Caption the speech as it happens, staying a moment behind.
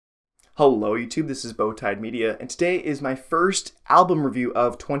Hello YouTube, this is Bowtied Media, and today is my first album review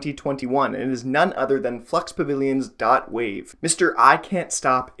of 2021, and it is none other than Flux Pavilion's Dot Wave. Mr. I Can't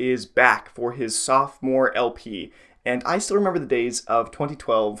Stop is back for his sophomore LP, and I still remember the days of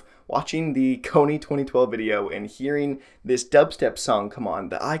 2012 watching the Coney 2012 video and hearing this dubstep song come on,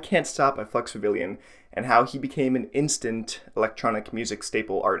 the I Can't Stop by Flux Pavilion, and how he became an instant electronic music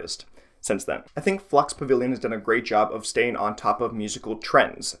staple artist since then. I think Flux Pavilion has done a great job of staying on top of musical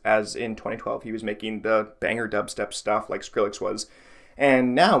trends, as in 2012 he was making the banger dubstep stuff like Skrillex was,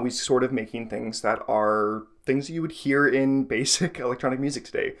 and now he's sort of making things that are things you would hear in basic electronic music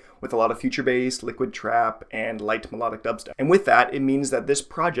today, with a lot of future bass, liquid trap, and light melodic dubstep. And with that, it means that this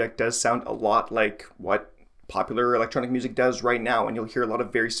project does sound a lot like what popular electronic music does right now, and you'll hear a lot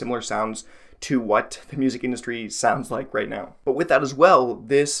of very similar sounds to what the music industry sounds like right now. But with that as well,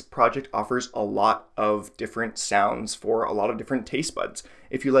 this project offers a lot of different sounds for a lot of different taste buds.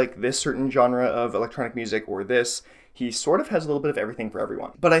 If you like this certain genre of electronic music or this, he sort of has a little bit of everything for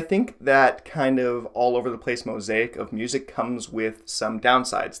everyone. But I think that kind of all over the place mosaic of music comes with some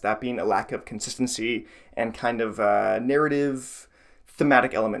downsides, that being a lack of consistency and kind of narrative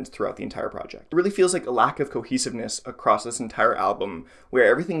thematic elements throughout the entire project. It really feels like a lack of cohesiveness across this entire album, where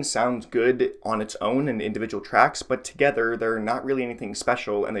everything sounds good on its own in individual tracks, but together they're not really anything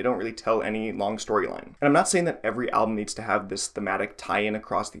special and they don't really tell any long storyline. And I'm not saying that every album needs to have this thematic tie-in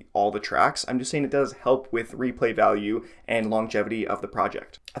across all the tracks, I'm just saying it does help with replay value and longevity of the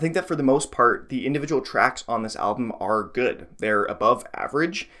project. I think that for the most part, the individual tracks on this album are good. They're above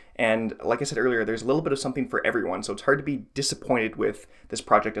average, and like I said earlier, there's a little bit of something for everyone, so it's hard to be disappointed with this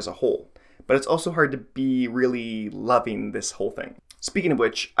project as a whole. But it's also hard to be really loving this whole thing. Speaking of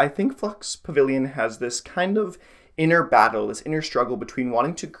which, I think Flux Pavilion has this kind of inner battle, this inner struggle between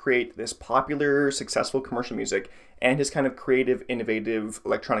wanting to create this popular, successful commercial music and his kind of creative, innovative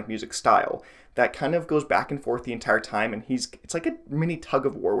electronic music style that kind of goes back and forth the entire time, and it's like a mini tug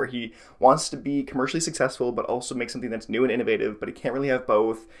of war where he wants to be commercially successful but also make something that's new and innovative, but he can't really have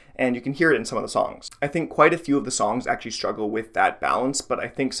both, and you can hear it in some of the songs. I think quite a few of the songs actually struggle with that balance, but I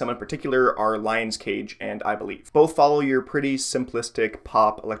think some in particular are Lion's Cage and I Believe. Both follow your pretty simplistic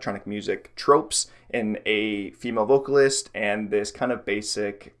pop electronic music tropes in a female vocalist and this kind of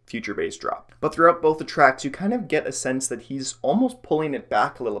basic future bass drop. But throughout both the tracks, you kind of get a sense that he's almost pulling it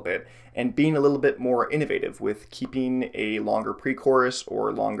back a little bit and being a little bit more innovative with keeping a longer pre-chorus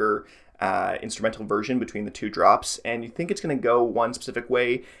or longer instrumental version between the two drops, and you think it's going to go one specific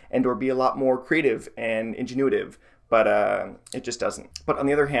way and or be a lot more creative and ingenuitive, but it just doesn't. But on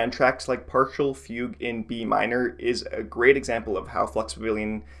the other hand, tracks like Partial Fugue in B minor is a great example of how Flux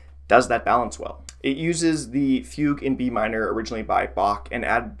Pavilion does that balance well. It uses the fugue in B minor originally by Bach and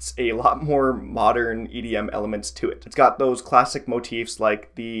adds a lot more modern EDM elements to it. It's got those classic motifs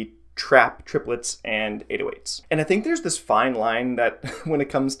like the trap, triplets, and 808s. And I think there's this fine line that when it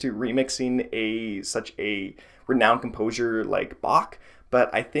comes to remixing such a renowned composer like Bach, but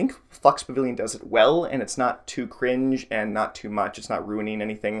I think Flux Pavilion does it well, and it's not too cringe and not too much. It's not ruining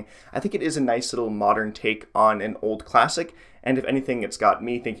anything. I think it is a nice little modern take on an old classic, and if anything, it's got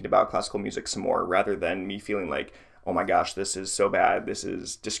me thinking about classical music some more, rather than me feeling like, oh my gosh, this is so bad, this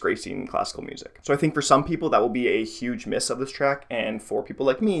is disgracing classical music. So I think for some people that will be a huge miss of this track, and for people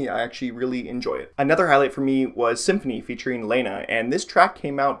like me, I actually really enjoy it. Another highlight for me was Symphony featuring Lena, and this track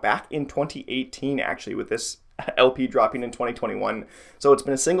came out back in 2018 actually, with this LP dropping in 2021. So it's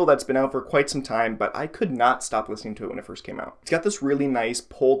been a single that's been out for quite some time, but I could not stop listening to it when it first came out. It's got this really nice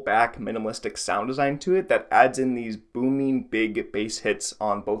pulled back minimalistic sound design to it that adds in these booming big bass hits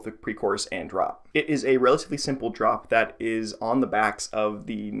on both the pre-chorus and drop. It is a relatively simple drop that is on the backs of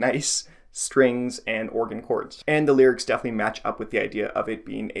the nice strings and organ chords, and the lyrics definitely match up with the idea of it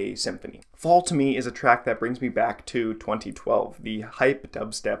being a symphony. Fall to me is a track that brings me back to 2012, the hype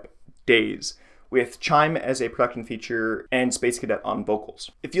dubstep days, with Chime as a production feature and Space Cadet on vocals.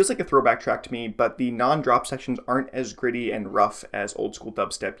 It feels like a throwback track to me, but the non-drop sections aren't as gritty and rough as old school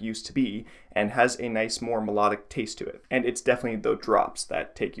dubstep used to be, and has a nice, more melodic taste to it. And it's definitely the drops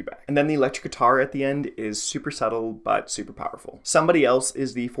that take you back. And then the electric guitar at the end is super subtle, but super powerful. Somebody Else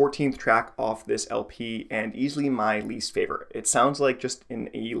is the 14th track off this LP, and easily my least favorite. It sounds like just an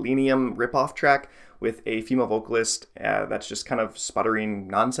Elenium ripoff track, with a female vocalist that's just kind of sputtering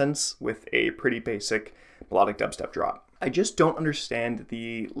nonsense with a pretty basic melodic dubstep drop. I just don't understand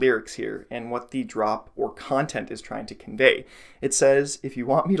the lyrics here and what the drop or content is trying to convey. It says, if you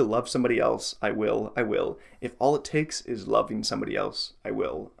want me to love somebody else, I will, I will. If all it takes is loving somebody else, I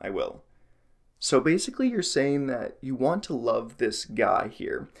will, I will. So basically you're saying that you want to love this guy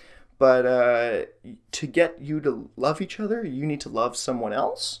here, but to get you to love each other, you need to love someone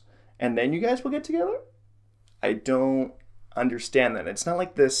else? and then you guys will get together? I don't understand that. It's not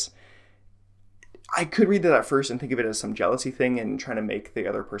like this. I could read that at first and think of it as some jealousy thing and trying to make the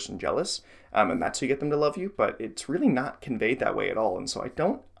other person jealous, and that's how you get them to love you, but it's really not conveyed that way at all, and so I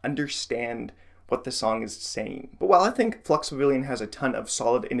don't understand what the song is saying. But while I think Flux Pavilion has a ton of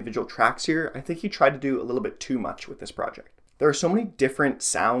solid individual tracks here, I think he tried to do a little bit too much with this project. There are so many different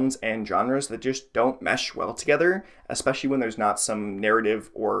sounds and genres that just don't mesh well together, especially when there's not some narrative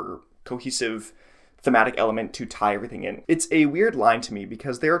or cohesive thematic element to tie everything in. It's a weird line to me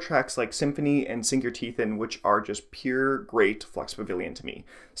because there are tracks like Symphony and Sink Your Teeth In, which are just pure great Flux Pavilion to me.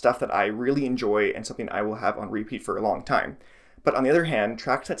 Stuff that I really enjoy and something I will have on repeat for a long time. But on the other hand,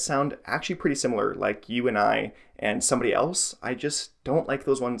 tracks that sound actually pretty similar, like You and I and Somebody Else, I just don't like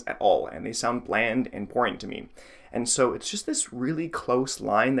those ones at all, and they sound bland and boring to me. And so it's just this really close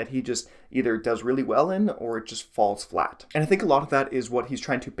line that he just either does really well in or it just falls flat. And I think a lot of that is what he's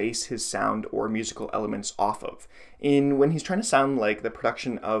trying to base his sound or musical elements off of. When he's trying to sound like the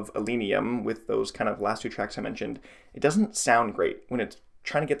production of Elenium with those kind of last two tracks I mentioned, it doesn't sound great. When it's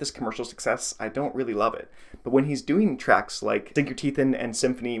trying to get this commercial success, I don't really love it. But when he's doing tracks like Sink Your Teeth In and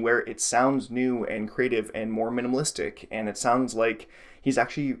Symphony, where it sounds new and creative and more minimalistic, and it sounds like he's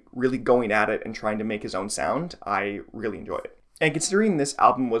actually really going at it and trying to make his own sound, I really enjoy it. And considering this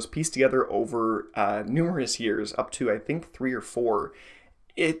album was pieced together over numerous years, up to I think 3 or 4,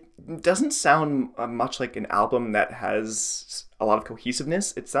 it doesn't sound much like an album that has a lot of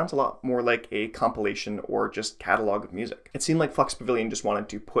cohesiveness. It sounds a lot more like a compilation or just catalog of music. It seemed like Flux Pavilion just wanted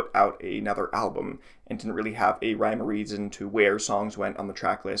to put out another album and didn't really have a rhyme or reason to where songs went on the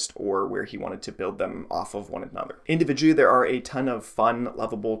track list or where he wanted to build them off of one another. Individually, there are a ton of fun,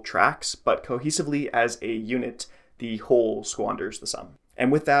 lovable tracks, but cohesively as a unit, the whole squanders the sum. And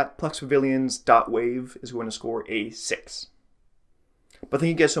with that, Flux Pavilion's Dot Wave is going to score a 6. But thank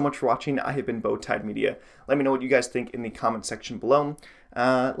you guys so much for watching. I have been Bowtied Media. Let me know what you guys think in the comment section below.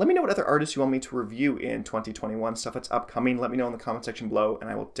 Let me know what other artists you want me to review in 2021, stuff that's upcoming. Let me know in the comment section below, and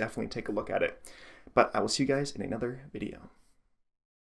I will definitely take a look at it. But I will see you guys in another video.